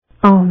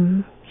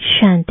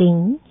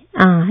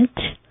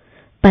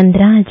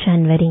15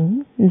 जनवरी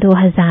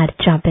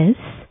 2024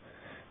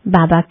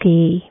 बाबा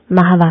के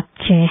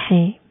महावाक्य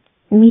हैं,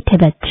 मीठे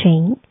बच्चे,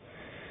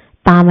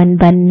 पावन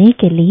बनने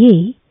के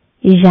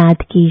लिए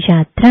याद की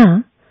यात्रा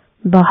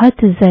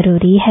बहुत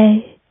जरूरी है।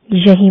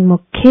 यही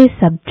मुख्य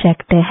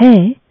सब्जेक्ट है।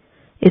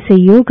 इस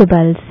योग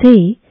बल से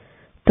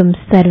तुम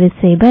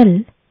सर्विसेबल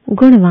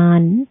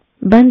गुणवान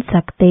बन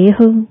सकते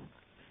हो।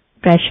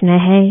 प्रश्न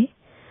है,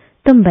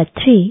 तुम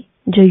बच्चे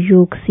जो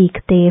योग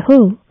सीखते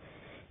हो,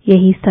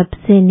 यही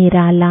सबसे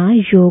निराला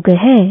योग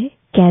है,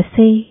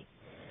 कैसे?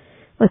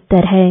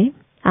 उत्तर है,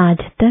 आज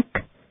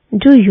तक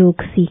जो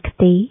योग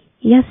सीखते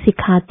या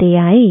सिखाते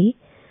आए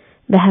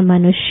वह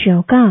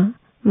मनुष्यों का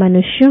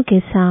मनुष्यों के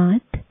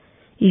साथ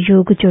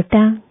योग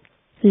जुटा,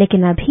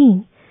 लेकिन अभी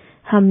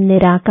हम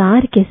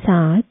निराकार के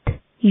साथ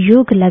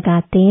योग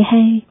लगाते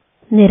हैं।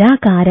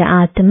 निराकार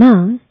आत्मा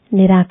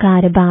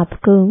निराकार बाप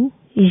को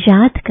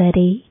याद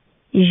करे,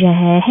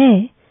 यह है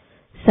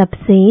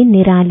सबसे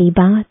निराली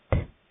बात।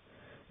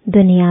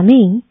 दुनिया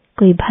में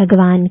कोई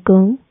भगवान को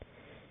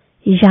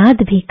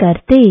याद भी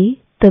करते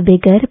तो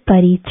बगैर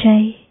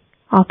परिचय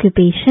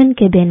ऑक्यूपेशन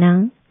के बिना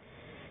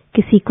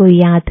किसी को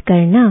याद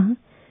करना,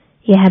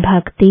 यह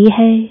भक्ति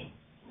है।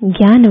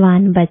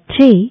 ज्ञानवान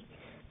बच्चे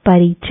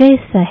परिचय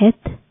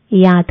सहित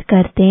याद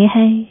करते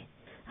हैं।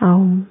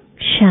 ओम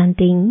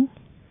शांति।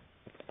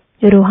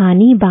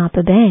 रूहानी बाप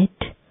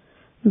बैठ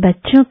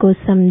बच्चों को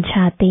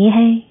समझाते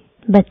हैं।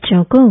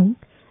 बच्चों को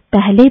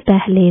पहले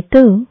पहले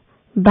तो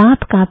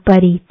बाप का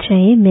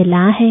परिचय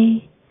मिला है।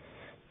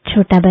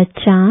 छोटा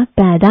बच्चा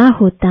पैदा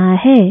होता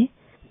है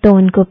तो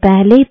उनको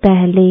पहले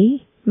पहले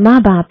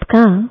माँ बाप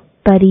का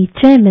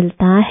परिचय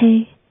मिलता है।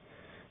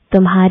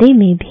 तुम्हारे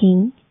में भी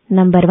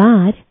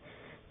नंबरवार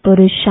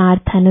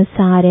पुरुषार्थ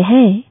अनुसार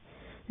है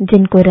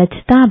जिनको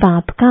रचता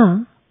बाप का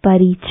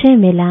परिचय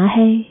मिला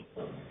है।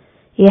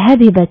 यह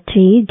भी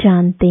बच्चे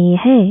जानते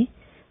हैं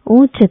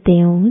ऊंच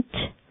ते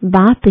ऊंच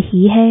बाप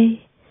ही है,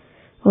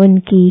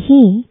 उनकी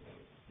ही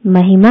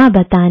महिमा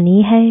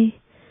बतानी है।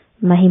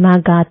 महिमा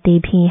गाते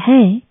भी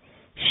हैं,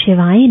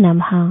 शिवाय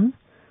नमः,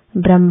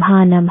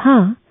 ब्रह्मा नमः,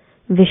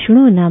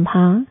 विष्णु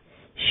नमः,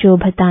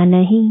 शोभता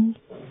नहीं,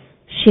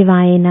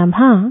 शिवाय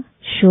नमः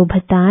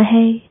शोभता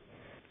है।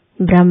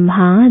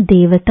 ब्रह्मा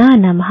देवता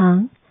नमः,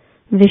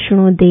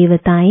 विष्णु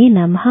देवताए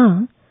नमः,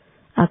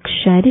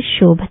 अक्षर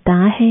शोभता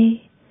है।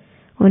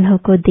 उन्हों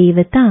को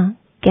देवता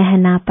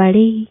कहना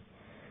पड़े,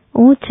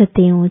 ऊंच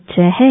ते ऊंच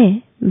है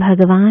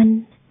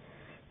भगवान।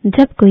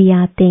 जब कोई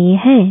आते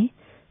हैं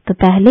तो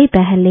पहले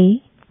पहले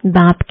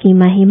बाप की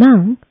महिमा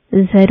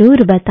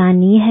जरूर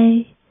बतानी है।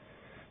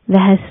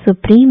 वह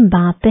सुप्रीम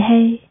बाप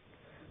है।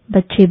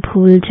 बच्चे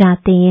भूल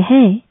जाते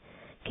हैं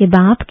कि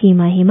बाप की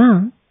महिमा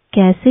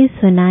कैसे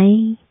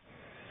सुनाएं।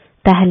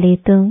 पहले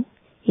तो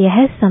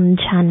यह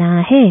समझाना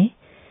है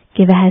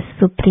कि वह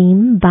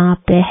सुप्रीम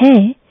बाप है,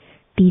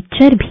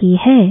 टीचर भी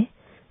है,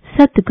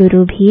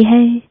 सतगुरु भी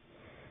है।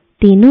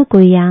 तीनों को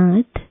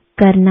याद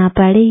करना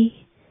पड़े।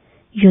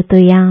 यो तो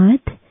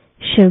याद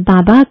शिव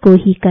बाबा को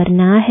ही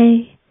करना है,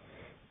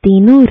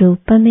 तीनों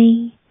रूप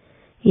में।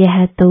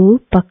 यह तो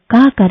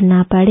पक्का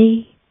करना पड़े।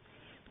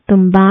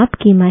 तुम बाप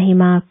की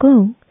महिमा को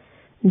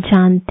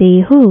जानते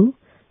हो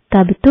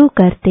तब तो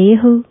करते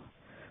हो।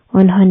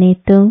 उन्होंने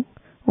तो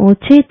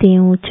ऊंचे ते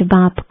ऊंच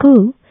बाप को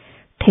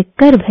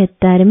ठिक्कर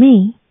भीतर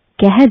में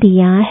कह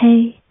दिया है।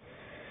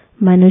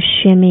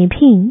 मनुष्य में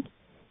भी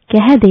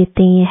कह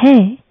देते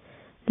हैं,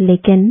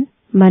 लेकिन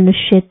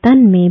मनुष्य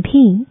तन में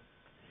भी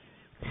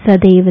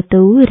सदैव तो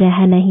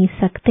रह नहीं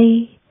सकते।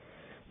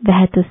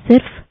 वह तो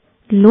सिर्फ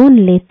लोन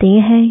लेते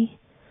हैं।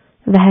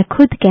 वह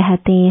खुद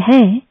कहते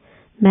हैं,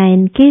 मैं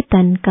इनके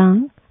तन का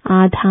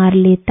आधार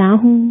लेता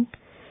हूँ।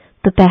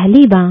 तो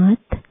पहली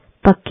बात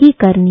पक्की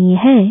करनी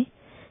है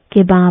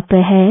कि बाप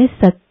है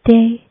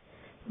सत्य।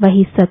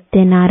 वही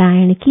सत्य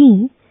नारायण की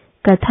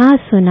कथा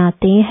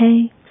सुनाते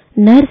हैं।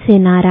 नर से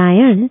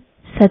नारायण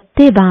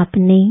सत्य बाप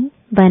ने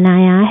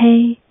बनाया है।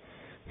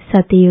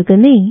 सतयुग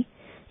में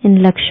इन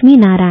लक्ष्मी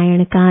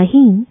नारायण का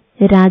ही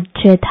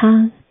राज्य था।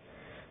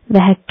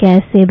 वह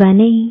कैसे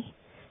बने,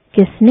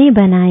 किसने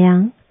बनाया,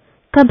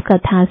 कब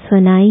कथा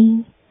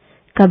सुनाई,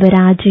 कब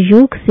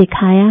राजयोग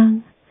सिखाया,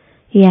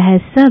 यह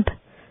सब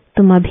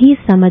तुम अभी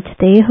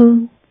समझते हो।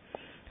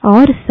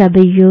 और सब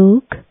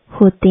योग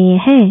होते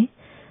हैं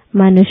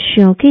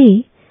मनुष्यों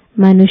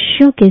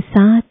के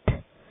साथ।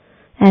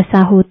 ऐसा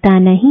होता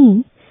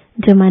नहीं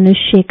जो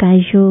मनुष्य का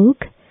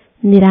योग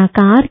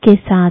निराकार के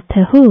साथ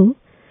हो,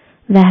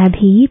 वह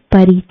भी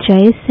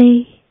परिचय से।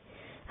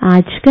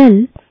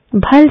 आजकल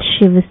भल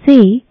शिव से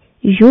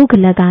योग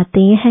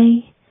लगाते हैं,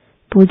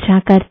 पूजा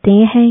करते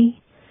हैं,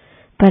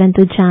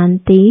 परंतु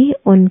जानते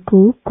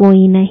उनको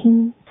कोई नहीं।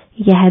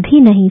 यह भी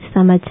नहीं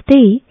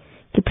समझते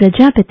कि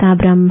प्रजापिता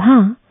ब्रह्मा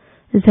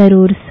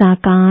जरूर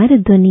साकार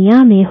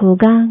दुनिया में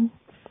होगा।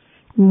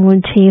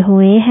 मुझे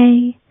हुए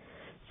हैं,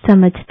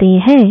 समझते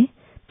हैं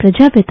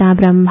प्रजापिता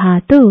ब्रह्मा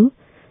तो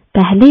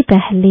पहले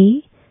पहले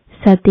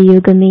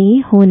सतयुग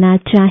में होना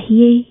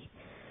चाहिए।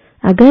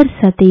 अगर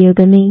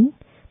सतयुग में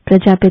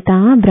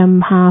प्रजापिता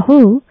ब्रह्मा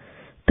हो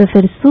तो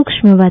फिर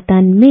सूक्ष्म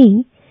वतन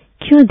में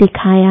क्यों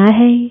दिखाया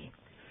है,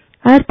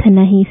 अर्थ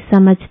नहीं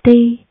समझते।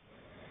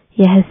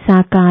 यह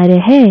साकार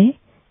है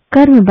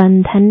कर्म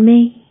बंधन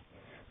में,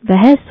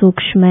 वह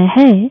सूक्ष्म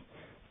है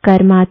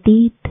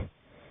कर्मातीत।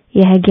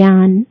 यह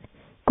ज्ञान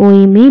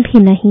कोई में भी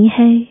नहीं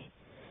है,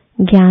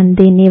 ज्ञान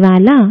देने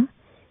वाला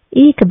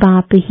एक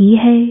बाप ही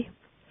है।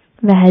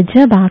 वह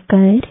जब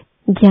आकर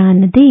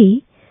ज्ञान दे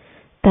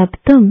तब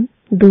तुम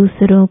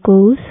दूसरों को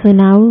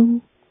सुनाओ।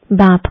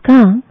 बाप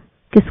का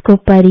किसको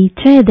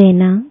परिचय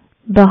देना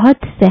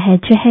बहुत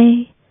सहज है,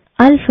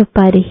 अल्प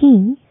पर ही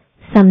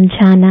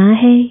समझाना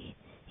है।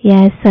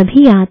 यह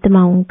सभी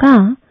आत्माओं का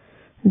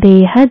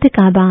बेहद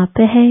का बाप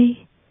है।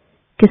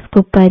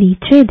 किसको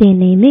परिचय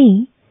देने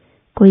में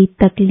कोई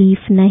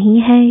तकलीफ नहीं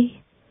है,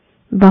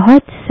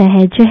 बहुत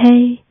सहज है।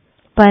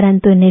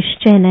 परंतु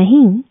निश्चय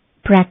नहीं,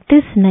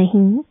 प्रैक्टिस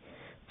नहीं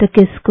तो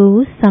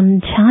किसको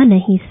समझा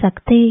नहीं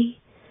सकते।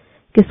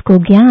 किसको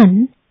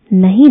ज्ञान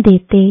नहीं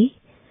देते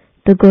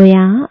तो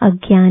गोया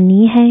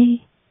अज्ञानी है।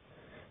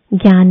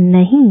 ज्ञान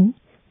नहीं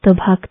तो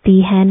भक्ति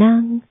है ना,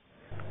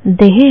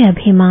 देह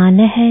अभिमान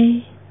है।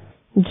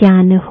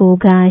 ज्ञान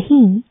होगा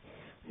ही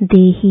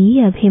देही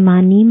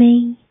अभिमानी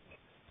में।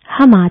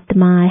 हम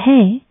आत्मा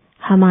है,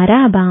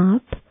 हमारा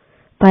बाप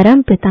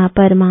परम पिता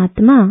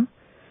परमात्मा,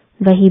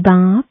 वही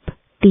बाप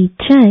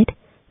टीचर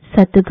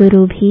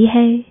सतगुरु भी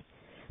है,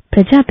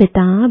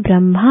 प्रजापिता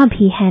ब्रह्मा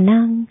भी है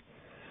ना।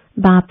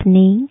 बाप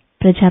ने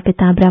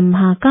प्रजापिता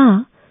ब्रह्मा का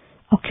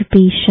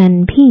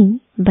ऑक्यूपेशन भी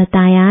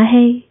बताया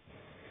है,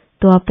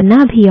 तो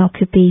अपना भी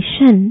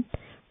ऑक्यूपेशन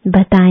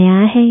बताया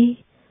है।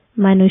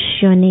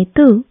 मनुष्यों ने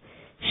तो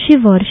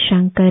शिव और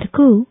शंकर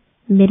को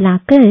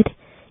मिलाकर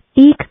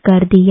एक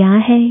कर दिया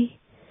है।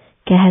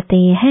 कहते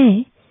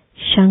हैं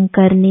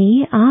शंकर ने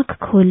आंख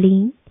खोली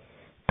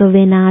तो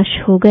विनाश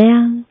हो गया।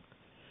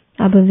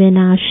 अब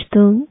विनाश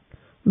तो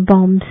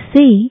बॉम्ब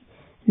से,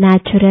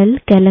 नेचुरल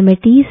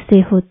कैलेमिटीज से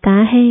होता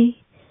है।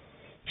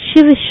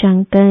 शिव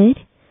शंकर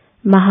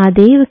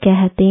महादेव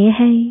कहते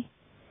हैं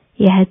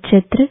यह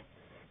चित्र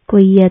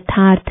कोई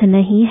यथार्थ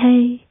नहीं है,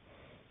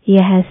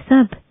 यह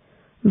सब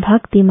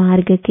भक्ति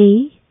मार्ग के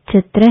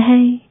चित्र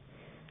है।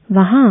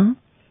 वहां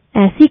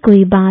ऐसी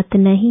कोई बात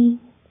नहीं।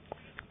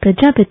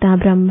 प्रजापिता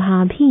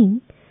ब्रह्मा भी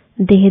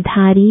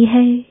देहधारी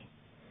है।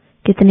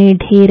 कितने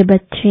ढेर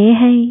बच्चे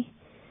हैं,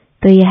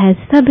 तो यह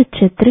सब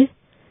चित्र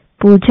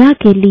पूजा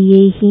के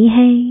लिए ही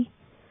है।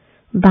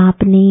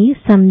 बाप ने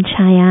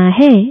समझाया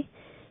है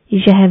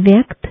यह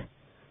व्यक्त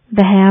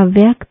वह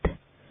अव्यक्त।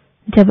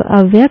 जब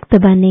अव्यक्त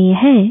बने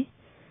हैं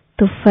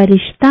तो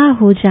फरिश्ता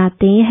हो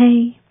जाते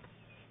हैं।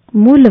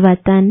 मूल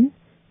वतन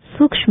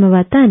सूक्ष्म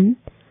वतन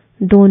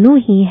दोनों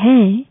ही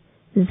हैं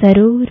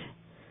जरूर।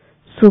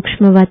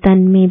 सूक्ष्म वतन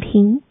में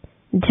भी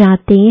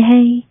जाते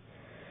हैं।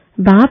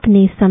 बाप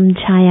ने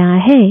समझाया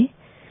है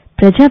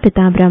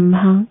प्रजापिता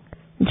ब्रह्मा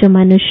जो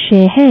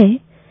मनुष्य है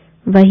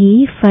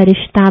वही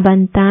फरिश्ता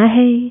बनता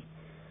है।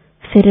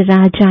 फिर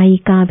राजाई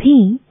का भी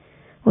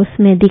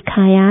उसमें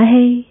दिखाया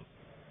है।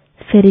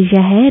 फिर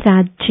यह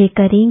राज्य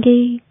करेंगे।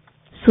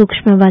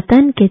 सूक्ष्म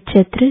वतन के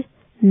चित्र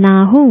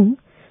ना हो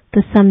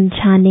तो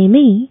समझाने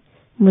में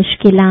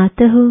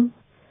मुश्किलात हो।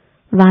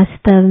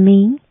 वास्तव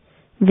में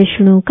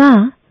विष्णु का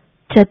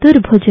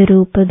चतुर्भुज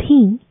रूप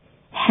भी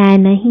है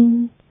नहीं।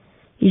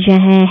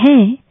 यह है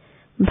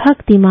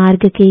भक्ति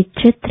मार्ग के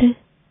चित्र।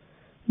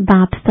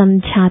 बाप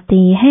समझाते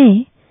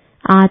हैं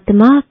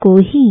आत्मा को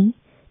ही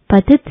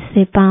पतित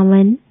से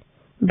पावन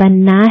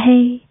बनना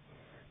है।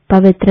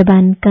 पवित्र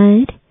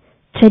बनकर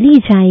चली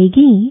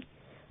जाएगी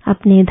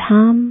अपने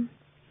धाम।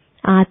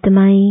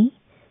 आत्माएं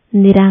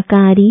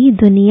निराकारी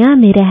दुनिया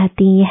में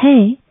रहती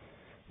है,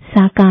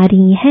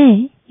 साकारी है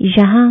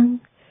यहाँ।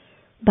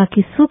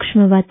 बाकी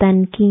सूक्ष्म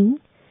वतन की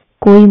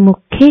कोई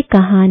मुख्य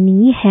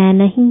कहानी है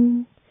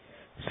नहीं।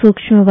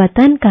 सूक्ष्म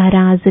वतन का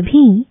राज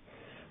भी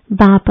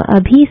बाप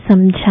अभी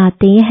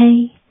समझाते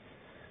हैं।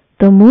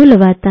 तो मूल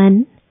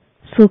वतन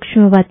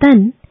सूक्ष्म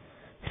वतन,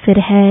 फिर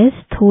है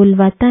स्थूल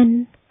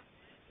वतन।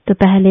 तो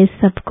पहले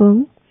सबको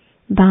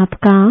बाप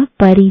का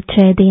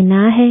परिचय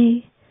देना है।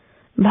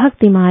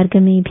 भक्ति मार्ग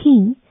में भी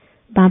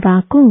बाबा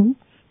को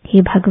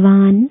हे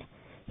भगवान,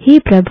 हे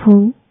प्रभु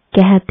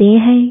कहते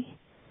हैं।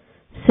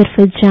 सिर्फ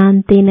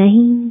जानते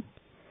नहीं,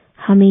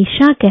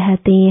 हमेशा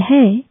कहते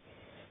हैं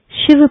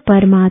शिव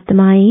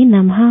परमात्माए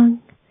नमः।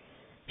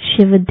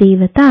 शिव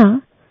देवता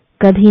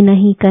कभी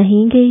नहीं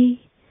कहेंगे,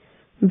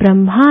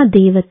 ब्रह्मा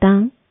देवता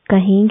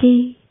कहेंगे।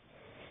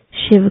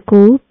 शिव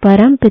को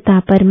परम पिता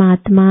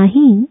परमात्मा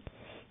ही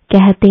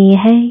कहते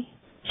हैं।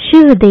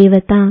 शिव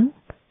देवता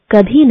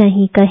कभी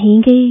नहीं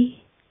कहेंगे,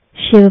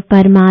 शिव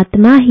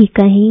परमात्मा ही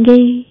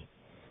कहेंगे।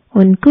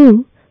 उनको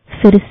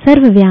फिर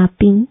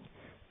सर्वव्यापी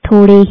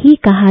थोड़े ही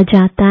कहा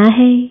जाता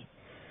है।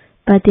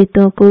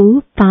 पतितों को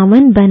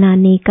पावन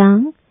बनाने का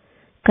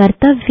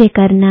कर्तव्य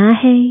करना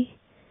है,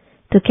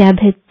 तो क्या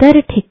भीतर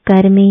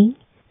ठिक्कर में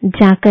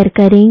जाकर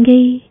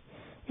करेंगे।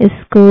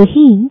 इसको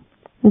ही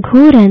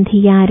घोर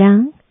अंधियारा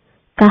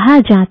कहा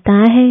जाता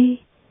है।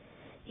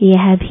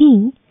 यह भी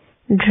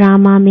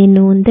ड्रामा में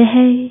नोंद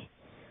है।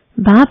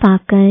 बाप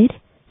आकर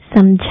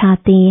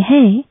समझाते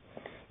हैं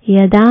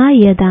यदा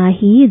यदा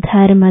ही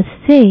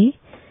धर्मस्य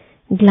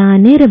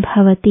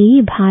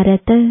ग्लानिर्भवति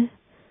भारत।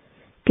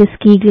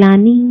 किसकी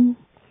ग्लानि?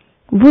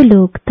 वो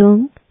लोग तो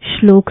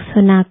श्लोक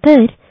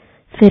सुनाकर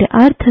फिर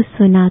अर्थ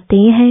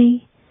सुनाते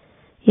हैं।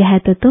 यह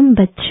तो तुम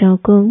बच्चों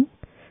को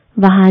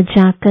वहां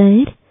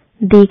जाकर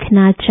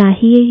देखना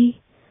चाहिए,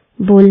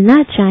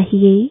 बोलना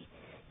चाहिए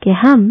कि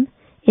हम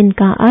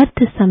इनका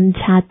अर्थ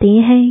समझाते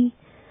हैं,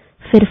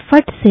 फिर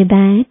फट से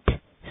बैठ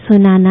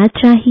सुनाना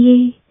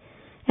चाहिए।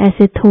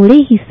 ऐसे थोड़े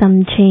ही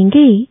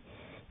समझेंगे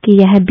कि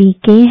यह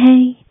बीके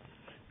हैं।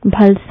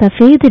 भल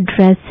सफेद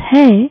ड्रेस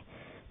है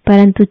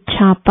परंतु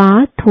छापा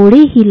थोड़े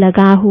ही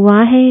लगा हुआ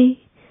है।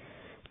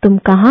 तुम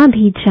कहां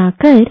भी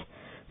जाकर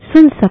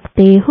सुन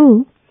सकते हो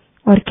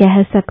और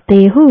कह सकते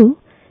हो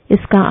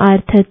इसका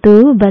अर्थ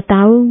तो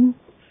बताओ।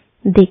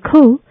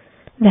 देखो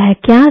वह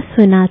क्या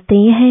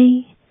सुनाते हैं।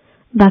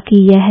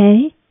 बाकी यह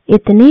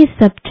इतने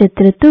सब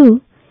चित्र तो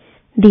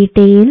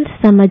डिटेल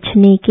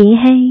समझने के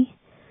हैं।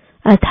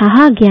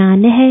 अथाह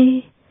ज्ञान है।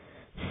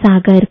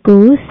 सागर को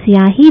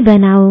स्याही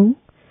बनाओ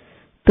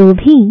तो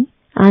भी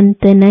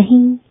अंत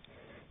नहीं।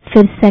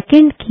 फिर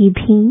सेकंड की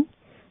भी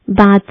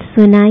बात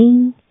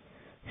सुनाई।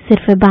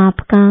 सिर्फ बाप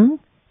का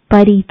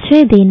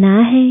परिचय देना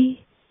है।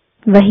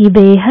 वही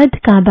बेहद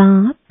का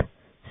बाप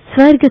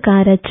स्वर्ग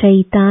का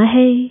रचयिता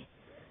है।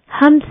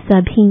 हम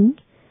सभी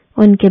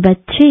उनके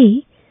बच्चे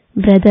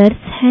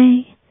ब्रदर्स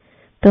हैं,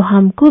 तो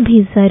हमको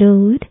भी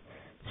जरूर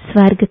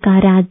स्वर्ग का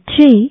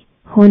राज्य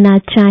होना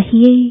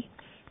चाहिए,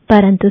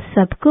 परंतु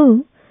सबको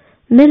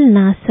मिल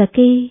ना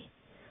सके।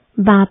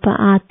 बाप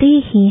आते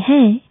ही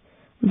हैं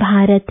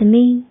भारत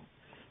में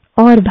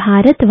और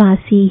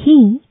भारतवासी ही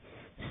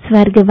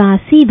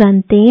स्वर्गवासी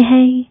बनते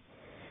हैं।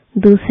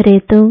 दूसरे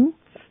तो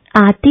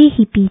आते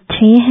ही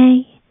पीछे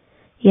हैं।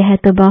 यह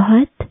तो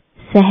बहुत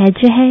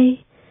सहज है,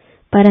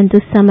 परंतु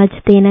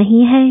समझते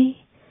नहीं है।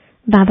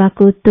 बाबा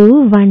को तो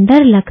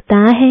वंडर लगता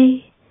है।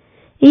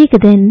 एक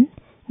दिन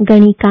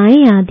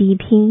गणिकाएं आदि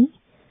भी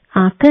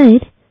आकर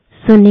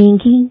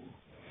सुनेंगी।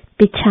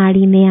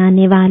 पिछाड़ी में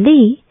आने वाले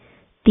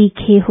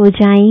तीखे हो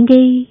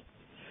जाएंगे।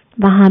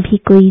 वहां भी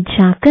कोई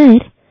जाकर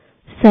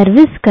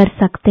सर्विस कर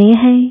सकते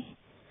हैं।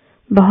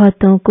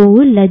 बहुतों को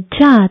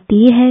लज्जा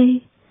आती है,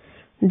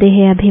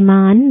 देह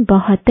अभिमान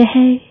बहुत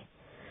है।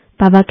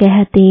 बाबा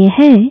कहते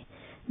हैं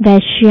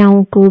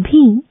वैश्याओं को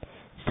भी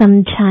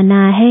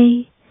समझाना है।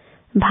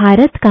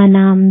 भारत का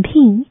नाम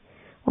भी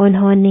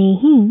उन्होंने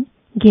ही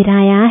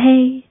गिराया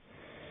है।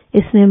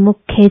 इसमें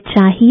मुख्य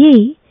चाहिए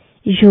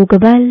योग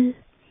बल।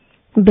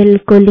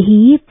 बिल्कुल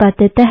ही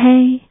पतित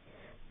है।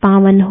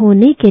 पावन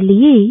होने के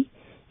लिए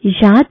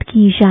याद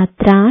की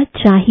यात्रा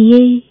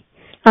चाहिए।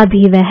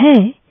 अभी वह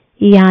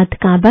याद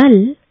का बल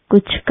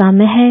कुछ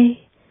कम है।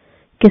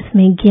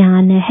 किसमें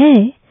ज्ञान है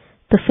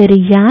तो फिर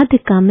याद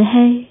कम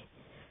है।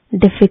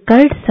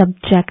 डिफिकल्ट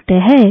सब्जेक्ट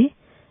है।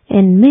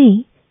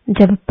 इनमें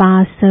जब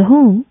पास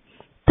हो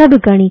तब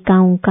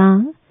गणिकाओं का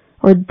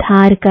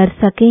उद्धार कर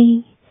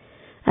सकें।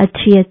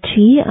 अच्छी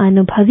अच्छी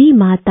अनुभवी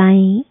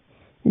माताएं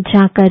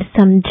जाकर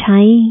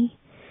समझाएं।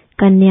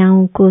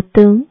 कन्याओं को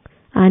तो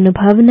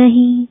अनुभव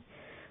नहीं,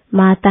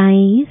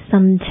 माताएं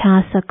समझा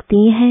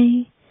सकती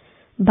हैं।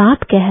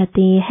 बाप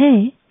कहते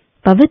हैं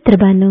पवित्र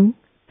बनो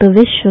तो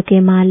विश्व के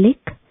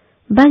मालिक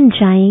बन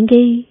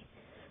जाएंगे।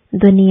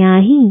 दुनिया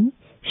ही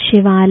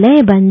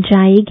शिवालय बन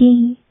जाएगी।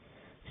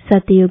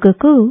 सतयुग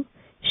को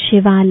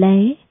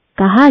शिवालय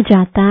कहा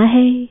जाता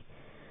है।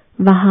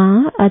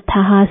 वहां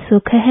अथाह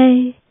सुख है।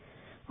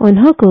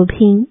 उन्हों को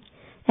भी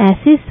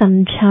ऐसे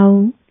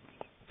समझाओ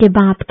कि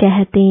बाप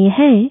कहते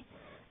हैं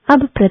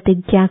अब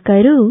प्रतिज्ञा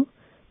करो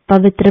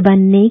पवित्र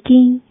बनने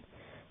की।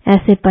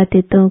 ऐसे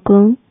पतितों को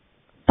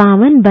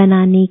पावन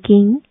बनाने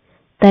की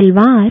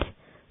तलवार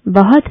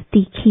बहुत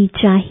तीखी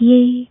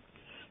चाहिए।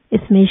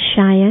 इसमें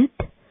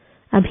शायद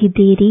अभी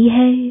देरी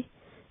है।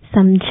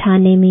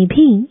 समझाने में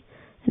भी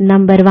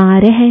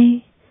नंबरवार है।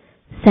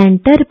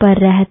 सेंटर पर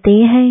रहते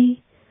हैं।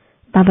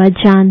 बाबा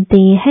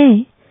जानते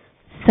हैं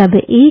सब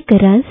एक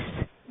रस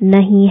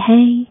नहीं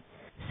है।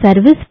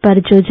 सर्विस पर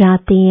जो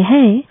जाते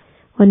हैं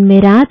उनमें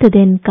रात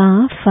दिन का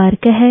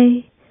फर्क है।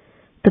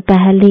 तो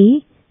पहले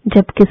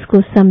जब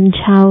किसको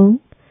समझाओ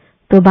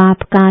तो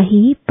बाप का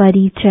ही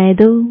परिचय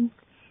दो।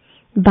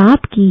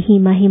 बाप की ही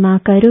महिमा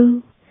करो।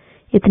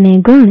 इतने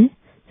गुण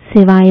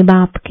सिवाय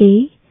बाप के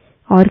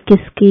और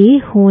किसके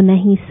हो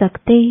नहीं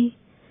सकते।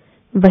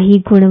 वही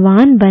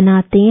गुणवान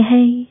बनाते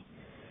हैं।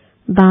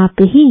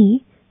 बाप ही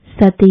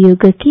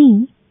सतयुग की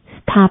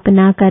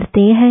स्थापना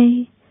करते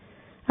हैं।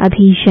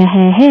 अभी यह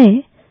है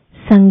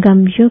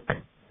संगम युग,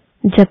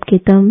 जबकि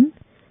तुम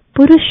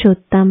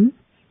पुरुषोत्तम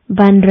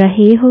बन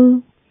रहे हो।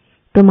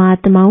 तुम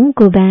आत्माओं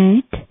को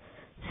बैठ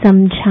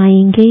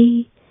समझाएंगे।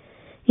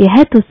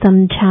 यह तो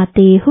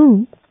समझाते हो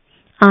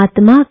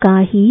आत्मा का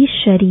ही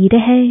शरीर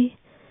है।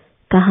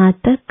 कहाँ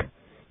तक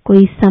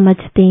कोई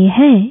समझते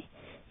हैं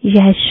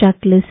यह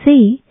शक्ल से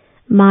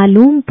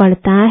मालूम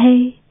पड़ता है।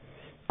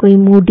 कोई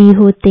मूडी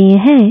होते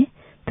हैं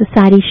तो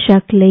सारी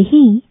शक्ल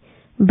ही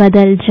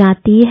बदल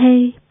जाती है।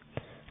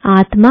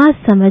 आत्मा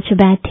समझ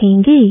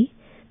बैठेंगे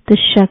तो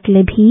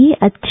शक्ल भी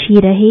अच्छी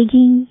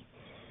रहेगी।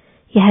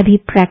 यह भी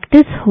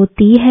प्रैक्टिस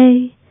होती है।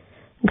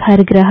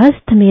 घर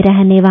गृहस्थ में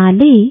रहने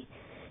वाले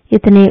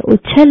इतने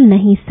उछल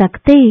नहीं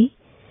सकते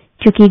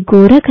क्योंकि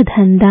गोरख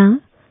धंधा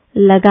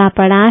लगा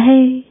पड़ा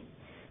है।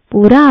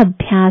 पूरा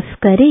अभ्यास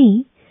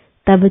करें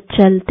तब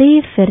चलते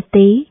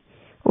फिरते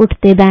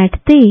उठते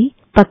बैठते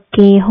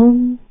पक्के हों।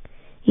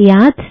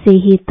 याद से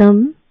ही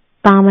तुम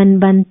पावन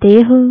बनते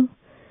हो।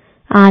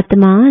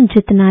 आत्मा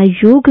जितना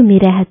योग में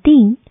रहती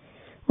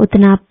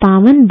उतना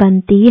पावन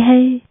बनती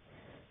है।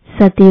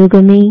 सतयुग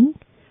में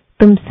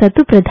तुम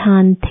सतु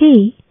प्रधान थे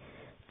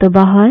तो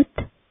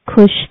बहुत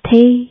खुश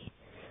थे।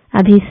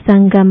 अभी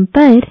संगम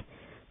पर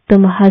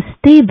तुम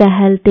हंसते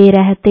बहलते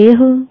रहते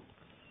हो।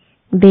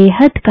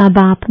 बेहद का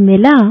बाप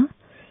मिला,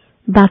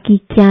 बाकी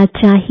क्या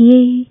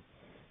चाहिए।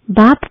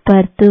 बाप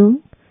पर तो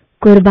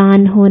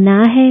कुर्बान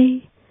होना है।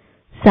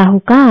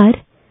 साहूकार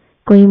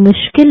कोई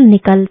मुश्किल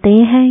निकलते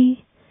हैं,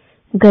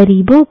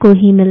 गरीबों को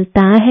ही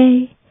मिलता है।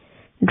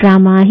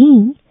 ड्रामा ही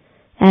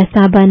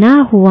ऐसा बना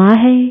हुआ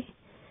है।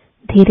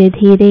 धीरे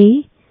धीरे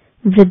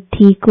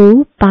वृद्धि को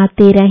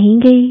पाते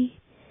रहेंगे।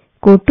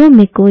 कोटों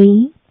में कोई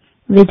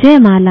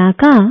विजयमाला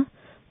का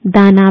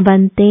दाना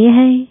बनते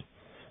हैं,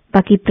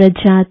 बाकी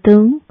प्रजा तो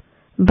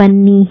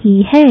बननी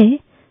ही है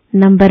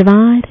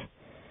नंबरवार।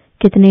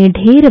 कितने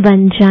ढेर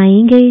बन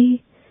जाएंगे।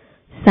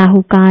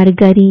 साहूकार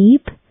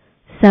गरीब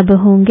सब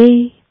होंगे।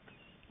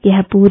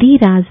 यह पूरी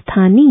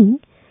राजधानी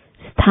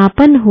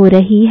स्थापन हो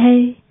रही है।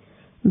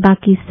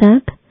 बाकी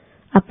सब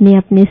अपने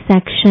अपने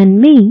सेक्शन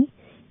में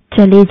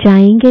चले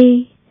जाएंगे।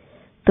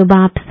 तो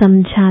बाप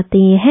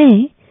समझाते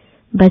हैं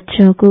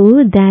बच्चों को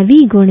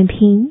दैवी गुण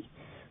भी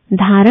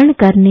धारण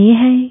करने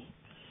हैं।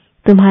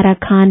 तुम्हारा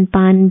खान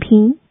पान भी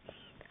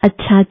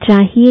अच्छा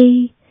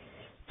चाहिए।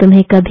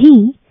 तुम्हें कभी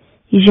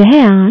यह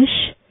आश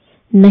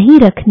नहीं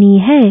रखनी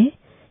है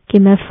कि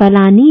मैं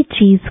फलानी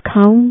चीज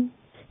खाऊं।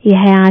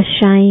 यह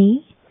आशाएं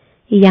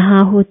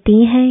यहाँ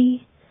होती हैं।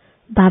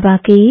 बाबा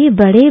के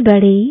बड़े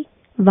बड़े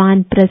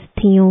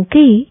वानप्रस्थियों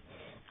के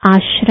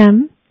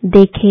आश्रम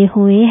देखे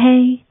हुए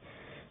हैं।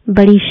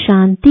 बड़ी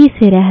शांति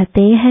से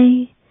रहते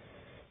हैं।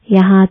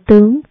 यहाँ तो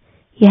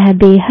यह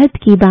बेहद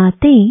की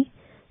बातें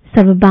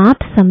सब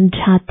बाप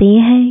समझाते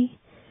हैं।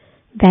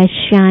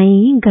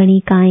 वैश्याएं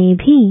गणिकाएं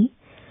भी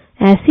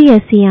ऐसी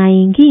ऐसी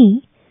आएंगी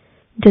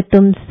जो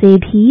तुमसे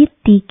भी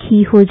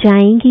तीखी हो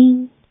जाएंगी।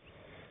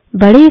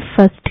 बड़े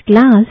फर्स्ट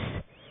क्लास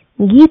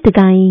गीत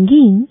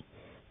गाएंगी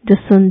जो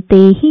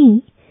सुनते ही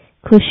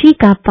खुशी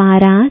का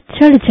पारा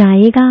चढ़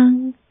जाएगा।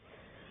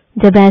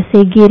 जब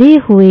ऐसे गिरे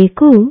हुए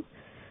को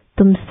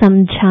तुम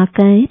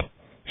समझाकर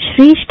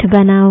श्रेष्ठ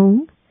बनाओ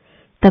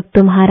तब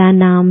तुम्हारा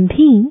नाम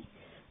भी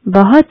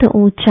बहुत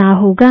ऊंचा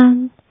होगा।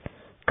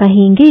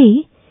 कहेंगे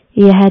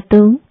यह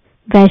तो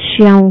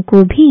वैश्याओं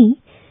को भी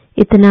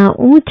इतना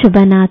ऊंच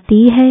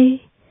बनाती है।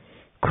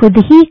 खुद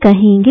ही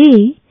कहेंगे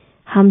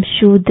हम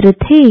शूद्र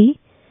थे,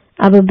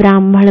 अब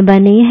ब्राह्मण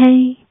बने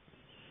हैं।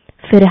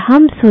 फिर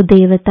हम सो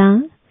देवता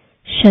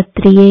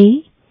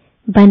क्षत्रिय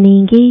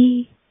बनेंगे।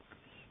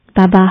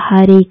 बाबा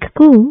हर एक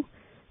को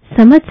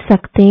समझ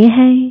सकते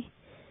हैं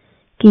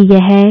कि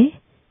यह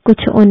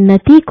कुछ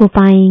उन्नति को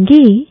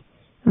पाएंगे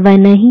व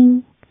नहीं।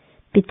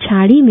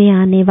 पिछाड़ी में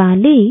आने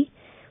वाले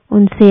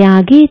उनसे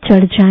आगे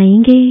चढ़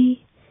जाएंगे।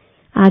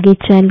 आगे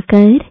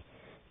चलकर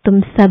तुम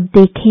सब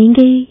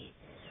देखेंगे।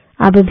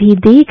 अब भी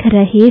देख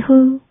रहे हो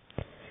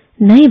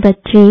नए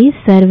बच्चे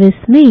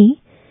सर्विस में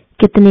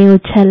कितने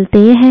उछलते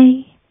हैं।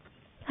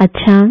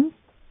 अच्छा,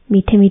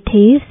 मीठे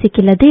मीठे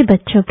सिकिलदे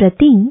बच्चों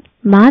प्रति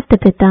माता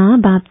पिता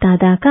बाप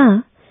दादा का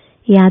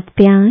याद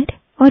प्यार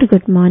और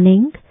गुड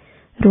मॉर्निंग।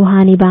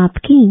 रूहानी बाप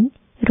की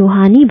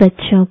रूहानी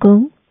बच्चों को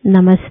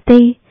नमस्ते।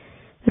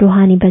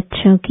 रूहानी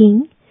बच्चों की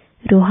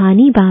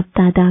रूहानी बाप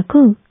दादा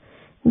को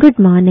गुड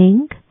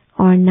मॉर्निंग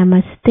और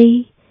नमस्ते।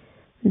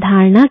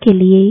 धारणा के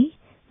लिए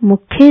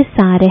मुख्य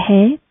सार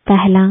है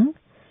पहला,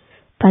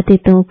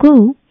 पतितों को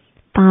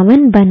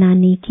पावन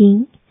बनाने की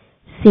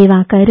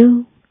सेवा करो।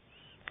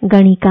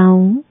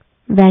 गणिकाओं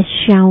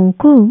वैश्याओं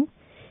को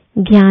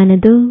ज्ञान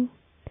दो।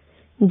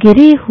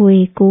 गिरे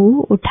हुए को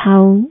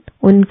उठाओ,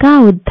 उनका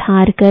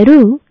उद्धार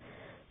करो,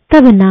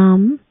 तब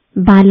नाम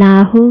बाला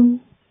हो।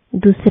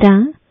 दूसरा,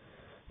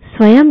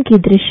 स्वयं की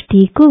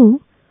दृष्टि को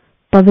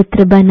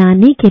पवित्र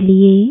बनाने के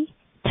लिए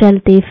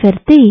चलते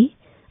फिरते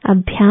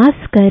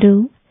अभ्यास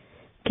करो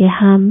कि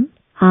हम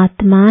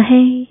आत्मा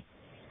है,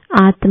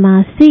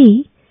 आत्मा से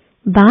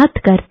बात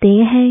करते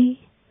हैं।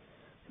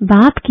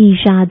 बाप की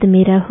याद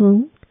में रहो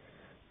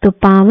तो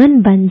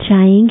पावन बन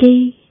जाएंगे।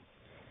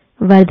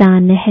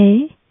 वरदान है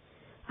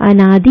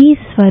अनादि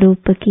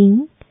स्वरूप की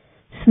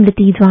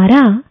स्मृति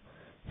द्वारा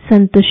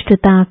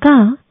संतुष्टता का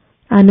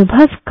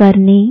अनुभव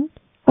करने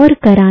और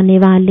कराने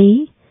वाले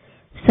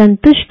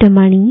संतुष्ट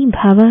मणि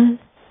भव।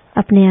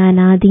 अपने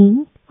अनादि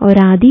और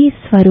आदि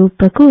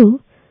स्वरूप को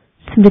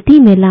स्मृति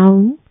में लाओ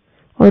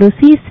और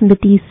उसी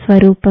स्मृति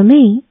स्वरूप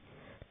में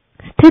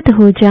स्थित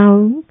हो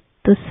जाओ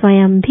तो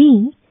स्वयं भी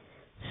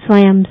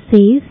स्वयं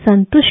से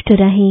संतुष्ट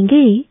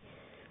रहेंगे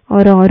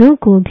और औरों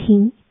को भी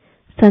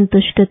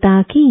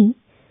संतुष्टता की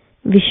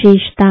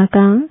विशेषता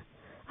का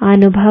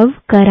अनुभव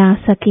करा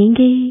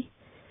सकेंगे।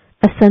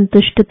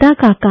 असंतुष्टता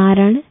का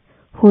कारण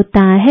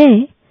होता है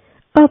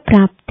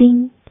अप्राप्ति।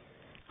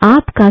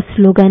 आपका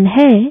स्लोगन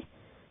है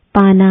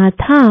पाना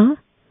था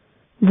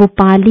वो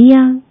पा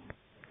लिया।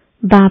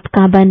 बाप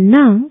का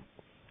बनना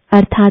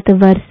अर्थात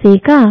वर्षे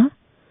का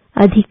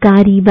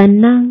अधिकारी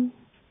बनना।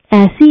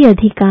 ऐसी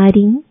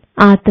अधिकारी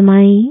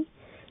आत्माएं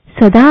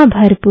सदा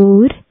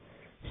भरपूर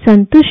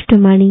संतुष्ट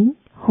मणि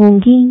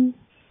होंगी।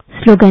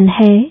 स्लोगन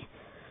है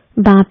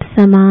बाप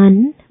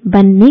समान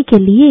बनने के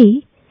लिए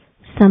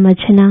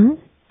समझना,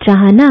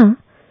 चाहना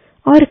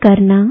और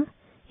करना,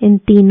 इन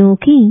तीनों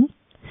की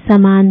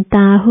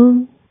समानता हो।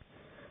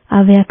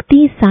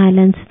 अव्यक्ति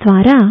साइलेंस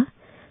द्वारा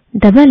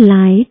डबल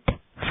लाइट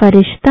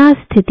फरिश्ता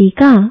स्थिति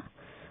का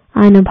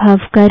अनुभव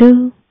करो।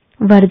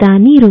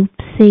 वरदानी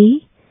रूप से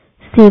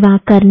सेवा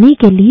करने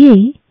के लिए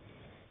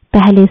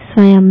पहले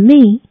स्वयं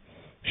में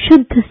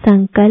शुद्ध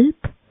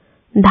संकल्प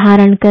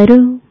धारण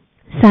करो।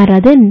 सारा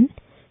दिन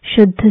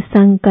शुद्ध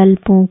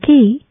संकल्पों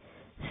के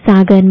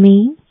सागर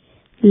में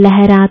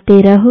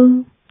लहराते रहो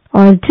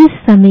और जिस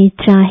समय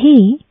चाहे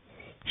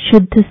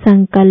शुद्ध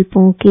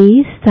संकल्पों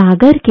के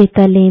सागर के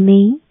तले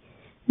में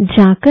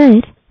जाकर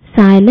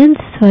साइलेंस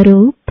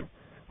स्वरूप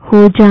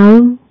हो जाओ।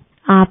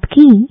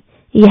 आपकी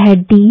यह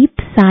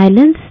डीप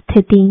साइलेंस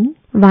स्थिति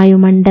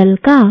वायुमंडल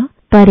का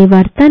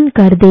परिवर्तन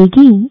कर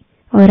देगी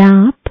और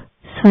आप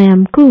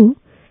स्वयं को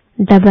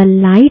डबल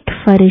लाइट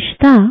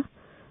फरिश्ता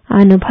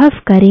अनुभव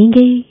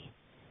करेंगे।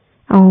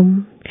 ओम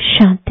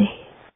शांति।